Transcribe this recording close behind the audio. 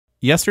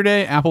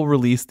Yesterday, Apple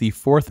released the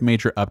fourth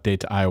major update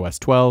to iOS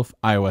 12,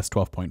 iOS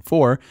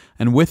 12.4,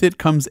 and with it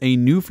comes a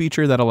new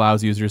feature that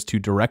allows users to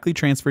directly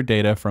transfer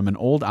data from an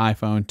old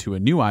iPhone to a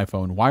new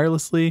iPhone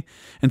wirelessly.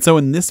 And so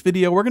in this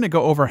video, we're going to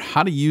go over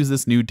how to use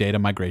this new data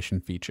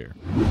migration feature.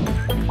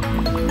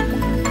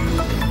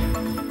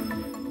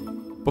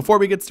 Before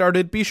we get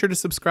started, be sure to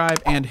subscribe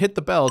and hit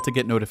the bell to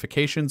get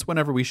notifications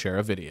whenever we share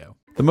a video.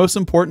 The most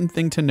important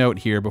thing to note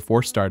here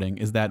before starting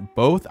is that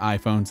both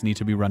iPhones need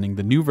to be running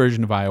the new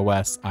version of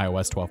iOS,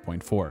 iOS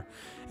 12.4.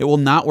 It will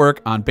not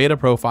work on beta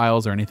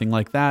profiles or anything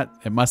like that.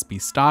 It must be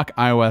stock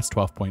iOS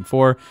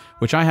 12.4,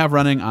 which I have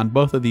running on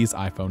both of these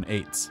iPhone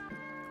 8s.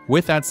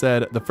 With that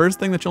said, the first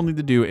thing that you'll need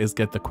to do is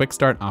get the Quick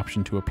Start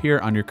option to appear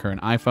on your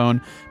current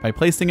iPhone by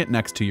placing it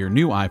next to your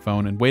new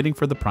iPhone and waiting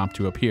for the prompt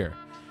to appear.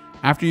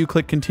 After you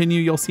click continue,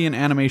 you'll see an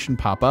animation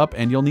pop up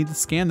and you'll need to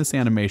scan this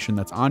animation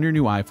that's on your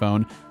new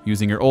iPhone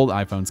using your old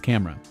iPhone's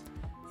camera.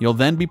 You'll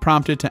then be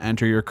prompted to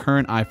enter your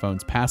current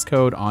iPhone's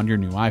passcode on your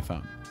new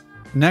iPhone.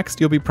 Next,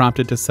 you'll be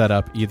prompted to set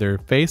up either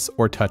Face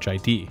or Touch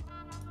ID.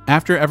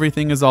 After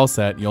everything is all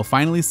set, you'll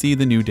finally see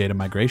the new data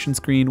migration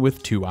screen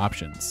with two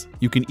options.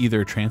 You can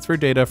either transfer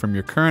data from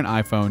your current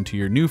iPhone to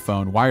your new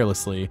phone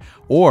wirelessly,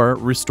 or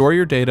restore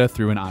your data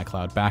through an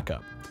iCloud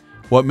backup.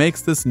 What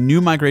makes this new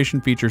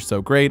migration feature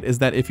so great is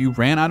that if you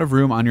ran out of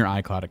room on your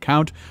iCloud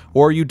account,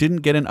 or you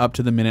didn't get an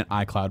up-to-the-minute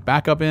iCloud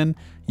backup in,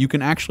 you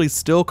can actually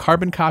still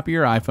carbon copy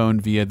your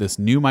iPhone via this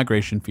new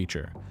migration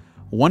feature.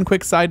 One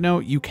quick side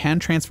note, you can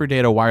transfer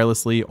data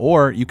wirelessly,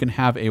 or you can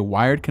have a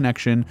wired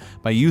connection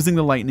by using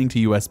the Lightning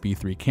to USB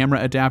 3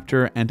 camera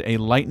adapter and a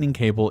Lightning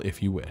cable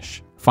if you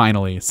wish.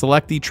 Finally,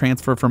 select the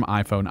Transfer from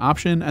iPhone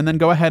option and then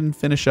go ahead and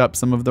finish up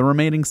some of the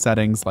remaining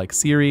settings like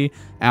Siri,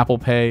 Apple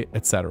Pay,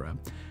 etc.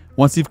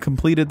 Once you've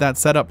completed that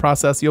setup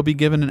process, you'll be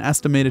given an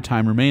estimated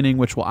time remaining,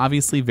 which will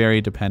obviously vary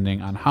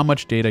depending on how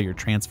much data you're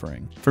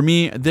transferring. For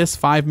me, this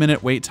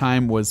 5-minute wait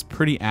time was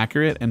pretty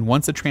accurate, and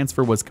once a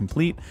transfer was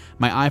complete,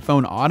 my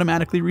iPhone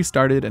automatically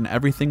restarted and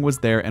everything was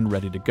there and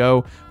ready to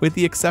go, with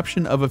the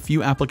exception of a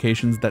few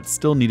applications that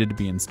still needed to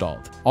be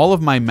installed. All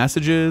of my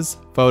messages,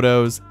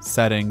 photos,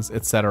 settings,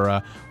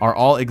 etc. are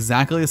all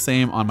exactly the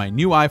same on my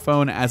new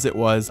iPhone as it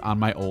was on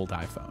my old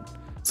iPhone.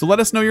 So let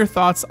us know your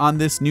thoughts on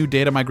this new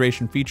data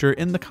migration feature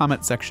in the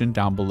comment section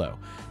down below.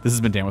 This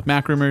has been Dan with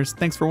MacRumors.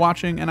 Thanks for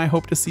watching, and I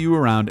hope to see you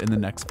around in the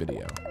next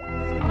video.